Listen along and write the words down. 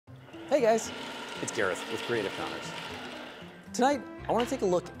Hey guys, it's Gareth with Creative Counters. Tonight, I want to take a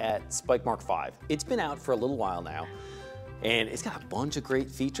look at Spikemark 5. It's been out for a little while now, and it's got a bunch of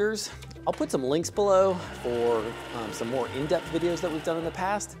great features. I'll put some links below for some more in-depth videos that we've done in the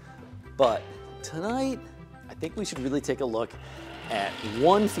past, but tonight, I think we should really take a look at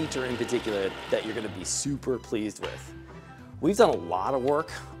one feature in particular that you're going to be super pleased with. We've done a lot of work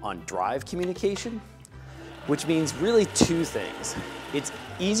on drive communication, which means really two things. It's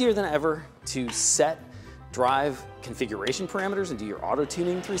easier than ever to set drive configuration parameters and do your auto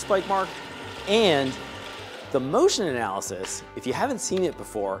tuning through Spikemark. And the motion analysis, if you haven't seen it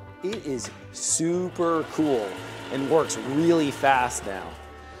before, it is super cool and works really fast now.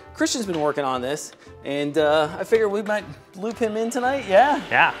 Christian's been working on this, and I figured we might loop him in tonight, yeah?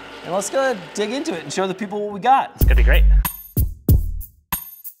 Yeah. And let's go ahead and dig into it and show the people what we got. It's gonna be great.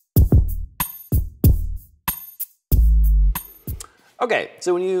 Okay,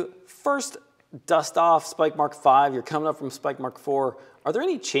 so when you first dust off Spikemark 5, you're coming up from Spikemark 4, are there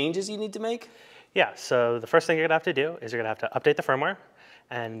any changes you need to make? Yeah, so the first thing you're gonna have to do is you're gonna have to update the firmware,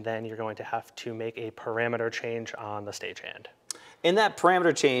 and then you're going to have to make a parameter change on the stagehand. And that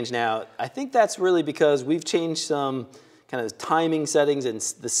parameter change now, I think that's really because we've changed some kind of timing settings and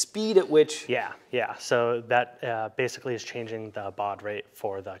the speed at which... Yeah. So that basically is changing the baud rate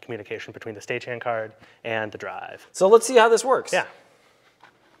for the communication between the stagehand card and the drive. So let's see how this works. Yeah.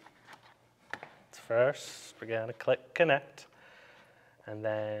 First, we're gonna click connect. And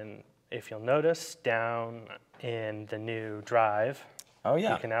then if you'll notice down in the new drive,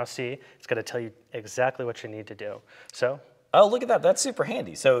 you can now see it's gonna tell you exactly what you need to do. So. Oh, look at that, that's super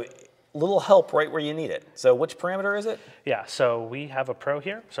handy. So little help right where you need it. So which parameter is it? Yeah, so we have a pro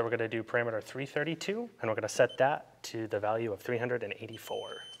here. So we're gonna do parameter 332, and we're gonna set that to the value of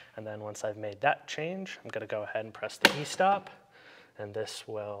 384. And then once I've made that change, I'm gonna go ahead and press the E-stop, and this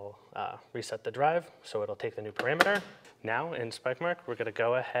will reset the drive, so it'll take the new parameter. Now in Spikemark, we're gonna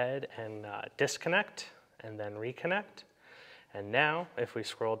go ahead and disconnect and then reconnect. And now, if we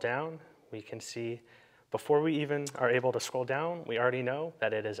scroll down, we can see, before we even are able to scroll down, we already know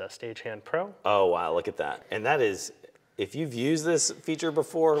that it is a Stagehand Pro. Oh wow, look at that. And that is, if you've used this feature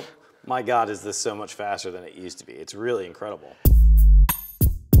before, my God, is this so much faster than it used to be. It's really incredible.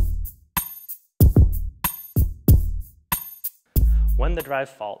 When the drive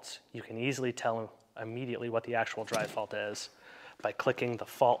faults, you can easily tell immediately what the actual drive fault is by clicking the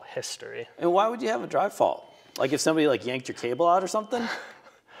fault history. And why would you have a drive fault? Like if somebody yanked your cable out or something?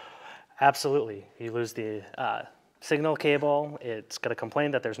 Absolutely. You lose the signal cable, it's gonna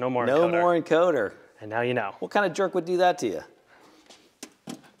complain that there's no more encoder. No more encoder. And now you know. What kind of jerk would do that to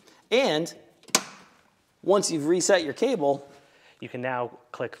you? And once you've reset your cable, you can now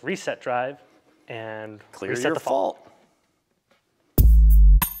click reset drive and clear reset your the fault.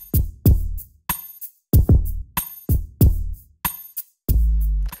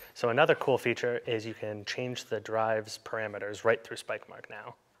 So another cool feature is you can change the drive's parameters right through Spikemark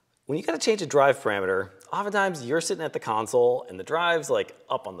now. When you gotta change a drive parameter, oftentimes you're sitting at the console and the drive's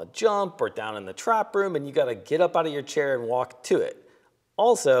up on the jump or down in the trap room and you gotta get up out of your chair and walk to it.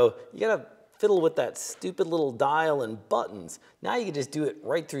 Also, you gotta fiddle with that stupid little dial and buttons. Now you can just do it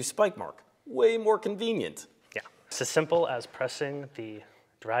right through Spikemark. Way more convenient. Yeah, it's as simple as pressing the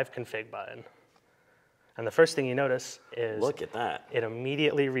drive config button. And the first thing you notice is, look at that. It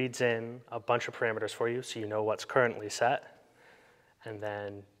immediately reads in a bunch of parameters for you so you know what's currently set. And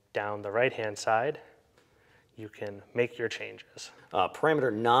then down the right-hand side, you can make your changes.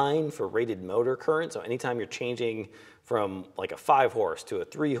 Parameter 9 for rated motor current. So anytime you're changing from a 5 horse to a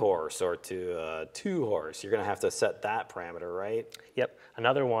 3 horse or to a 2 horse, you're gonna have to set that parameter, right? Yep,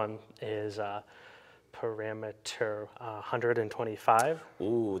 another one is parameter 125.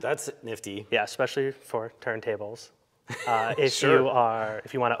 Ooh, that's nifty. Yeah, especially for turntables. If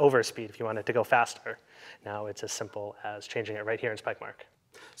you want to overspeed, if you want it to go faster, now it's as simple as changing it right here in Spikemark.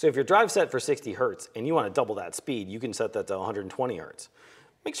 So if your drive's set for 60 hertz and you want to double that speed, you can set that to 120 hertz.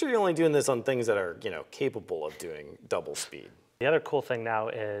 Make sure you're only doing this on things that are, capable of doing double speed. The other cool thing now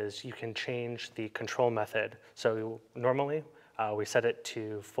is you can change the control method. So normally we set it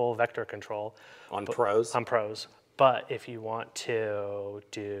to full vector control. On pros? On pros. But if you want to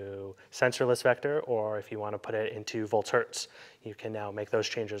do sensorless vector or if you want to put it into volts hertz, you can now make those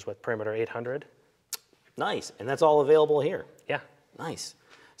changes with parameter 800. Nice, and that's all available here. Yeah. Nice.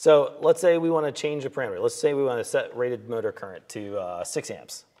 So let's say we want to change the parameter. Let's say we want to set rated motor current to 6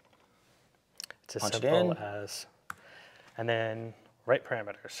 amps. It's as simple as, and then write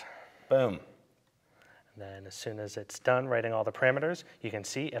parameters. Boom. And then as soon as it's done writing all the parameters, you can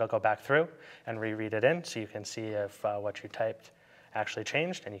see it'll go back through and reread it in so you can see if what you typed actually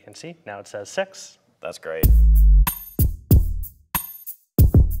changed, and you can see now it says 6. That's great.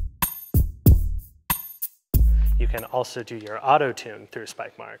 You can also do your auto tune through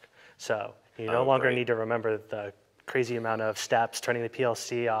Spikemark. So you no longer need to remember the crazy amount of steps, turning the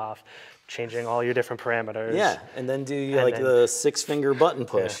PLC off, changing all your different parameters. Yeah, and then do like the 6-finger button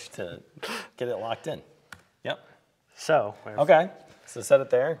push to get it locked in. Yep. So okay, so set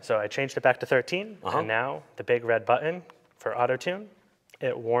it there. So I changed it back to 13, and now the big red button for auto tune,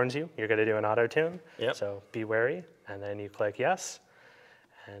 it warns you you're going to do an auto tune. Yep. So be wary, and then you click yes,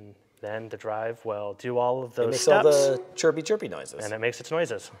 and then the drive will do all of those steps. It makes all the chirpy chirpy noises. And it makes its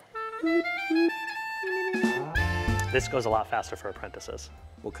noises. This goes a lot faster for apprentices.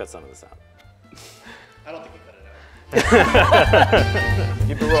 We'll cut some of this out. I don't think we cut it out.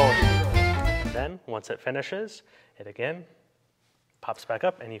 Keep it rolling. Then, once it finishes, it again pops back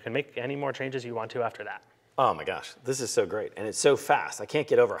up, and you can make any more changes you want to after that. Oh my gosh, this is so great. And it's so fast. I can't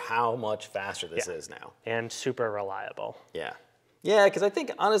get over how much faster this is now. And super reliable. Yeah. Yeah, because I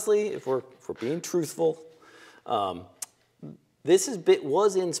think, honestly, if we're being truthful, this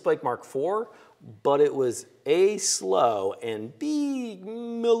was in Spikemark 4, but it was A, slow, and B, a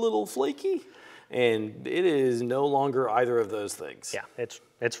little flaky. And it is no longer either of those things. Yeah,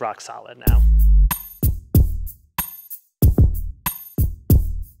 it's rock solid now.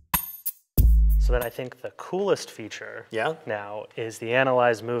 So then I think the coolest feature now is the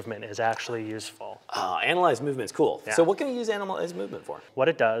analyze movement is actually useful. Analyze movement's cool. Yeah. So what can we use analyze movement for? What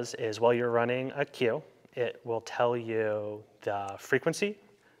it does is while you're running a cue, it will tell you the frequency,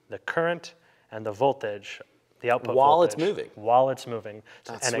 the current, and the voltage, the output voltage. While it's moving.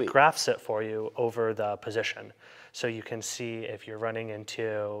 That's and sweet. It graphs it for you over the position. So you can see if you're running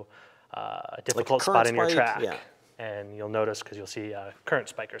into a difficult spot in your track. Yeah. And you'll notice because you'll see a current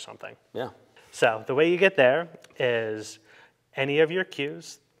spike or something. Yeah. So the way you get there is any of your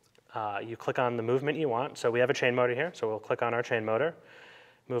cues, you click on the movement you want. So we have a chain motor here, so we'll click on our chain motor.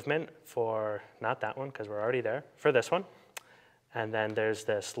 Movement for, not that one because we're already there, for this one. And then there's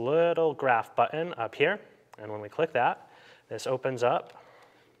this little graph button up here. And when we click that, this opens up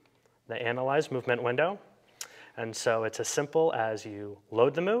the Analyze Movement window. And so it's as simple as you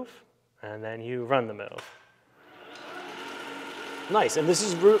load the move, and then you run the move. Nice, and this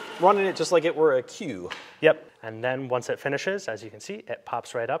is running it just like it were a cue. Yep, and then once it finishes, as you can see, it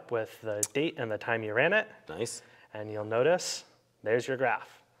pops right up with the date and the time you ran it. Nice. And you'll notice, there's your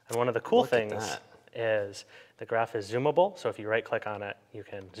graph. And one of the cool things is the graph is zoomable, so if you right-click on it, you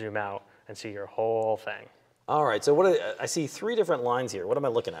can zoom out and see your whole thing. All right, so I see 3 different lines here. What am I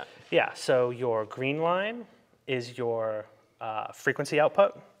looking at? Yeah, so your green line is your frequency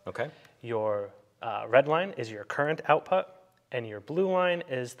output. Okay. Your red line is your current output, and your blue line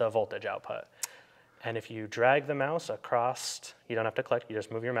is the voltage output. And if you drag the mouse across, you don't have to click, you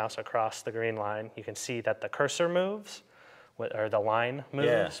just move your mouse across the green line, you can see that the cursor moves, or the line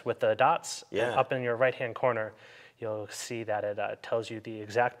moves with the dots. Yeah. And up in your right-hand corner, you'll see that it tells you the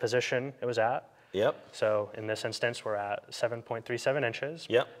exact position it was at. Yep. So in this instance, we're at 7.37 inches.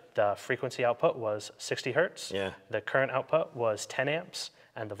 Yep. The frequency output was 60 hertz. Yeah. The current output was 10 amps,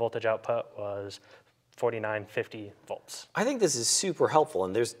 and the voltage output was 4950 volts. I think this is super helpful,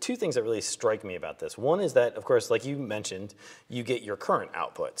 and there's 2 things that really strike me about this. One is that, of course, like you mentioned, you get your current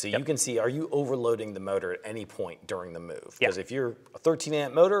output. So you can see, are you overloading the motor at any point during the move? Because if you're a 13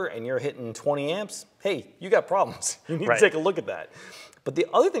 amp motor and you're hitting 20 amps, hey, you got problems. You need to take a look at that. But the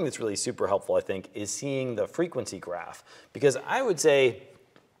other thing that's really super helpful, I think, is seeing the frequency graph. Because I would say,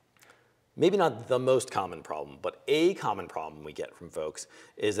 maybe not the most common problem, but a common problem we get from folks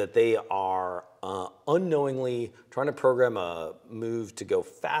is that they are unknowingly trying to program a move to go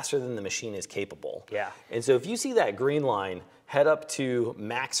faster than the machine is capable. Yeah. And so if you see that green line, head up to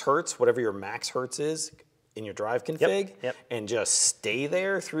max hertz, whatever your max hertz is in your drive config, and just stay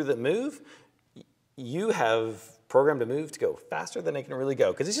there through the move, you have programmed a move to go faster than it can really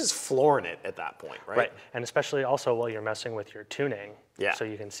go, because it's just flooring it at that point, right? Right, and especially also while you're messing with your tuning, so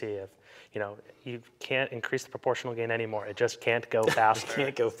you can see if, you can't increase the proportional gain anymore. It just can't go faster. It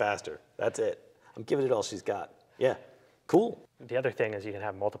can't go faster. That's it. I'm giving it all she's got. Yeah, cool. The other thing is you can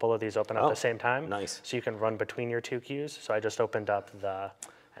have multiple of these open up at the same time. Nice. So you can run between your 2 cues. So I just opened up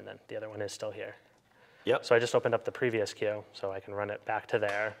and then the other one is still here. Yep. So I just opened up the previous cue, so I can run it back to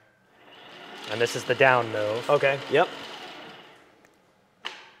there. And this is the down move. Okay, yep.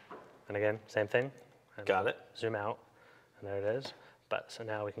 And again, same thing. And got it. Zoom out, and there it is. But so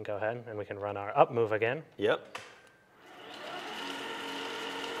now we can go ahead and we can run our up move again. Yep.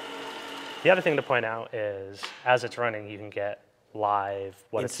 The other thing to point out is as it's running, you can get live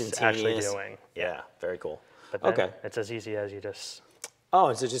what it's actually doing. Yeah, very cool. But then Okay. it's as easy as you just... Oh,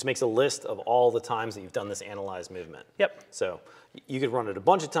 and so it just makes a list of all the times that you've done this analyze movement. Yep. So you could run it a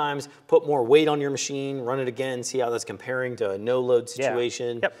bunch of times, put more weight on your machine, run it again, see how that's comparing to a no-load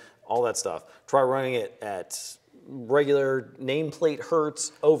situation, Yep. all that stuff. Try running it at regular nameplate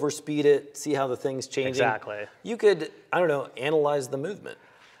hertz, overspeed it, see how the thing's changing. Exactly. You could, I don't know, analyze the movement.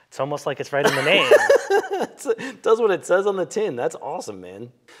 It's almost like it's right in the name. It does what it says on the tin. That's awesome,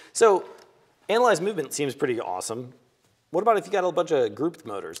 man. So analyze movement seems pretty awesome. What about if you got a bunch of grouped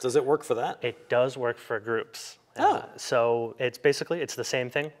motors? Does it work for that? It does work for groups. Ah. So it's basically, it's the same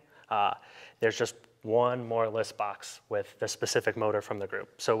thing. There's just one more list box with the specific motor from the group.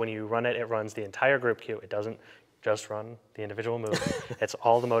 So when you run it, it runs the entire group queue. It doesn't just run the individual move. It's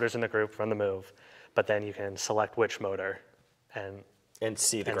all the motors in the group run the move, but then you can select which motor And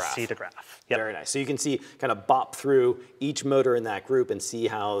see the graph. see the graph. Yep. Very nice. So you can see, kind of bop through each motor in that group and see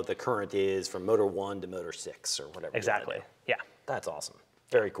how the current is from motor 1 to motor 6 or whatever. Exactly. Yeah. That's awesome.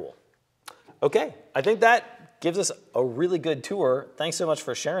 Very cool. Okay, I think that gives us a really good tour. Thanks so much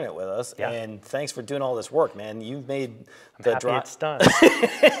for sharing it with us. Yeah. And thanks for doing all this work, man. You've made I'm the happy drive. it's done.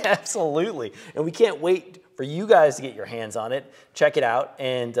 Absolutely. And we can't wait for you guys to get your hands on it. Check it out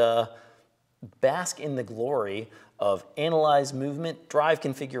and bask in the glory of analyze movement, drive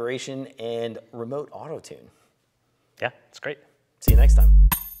configuration, and remote auto tune. Yeah, it's great. See you next time.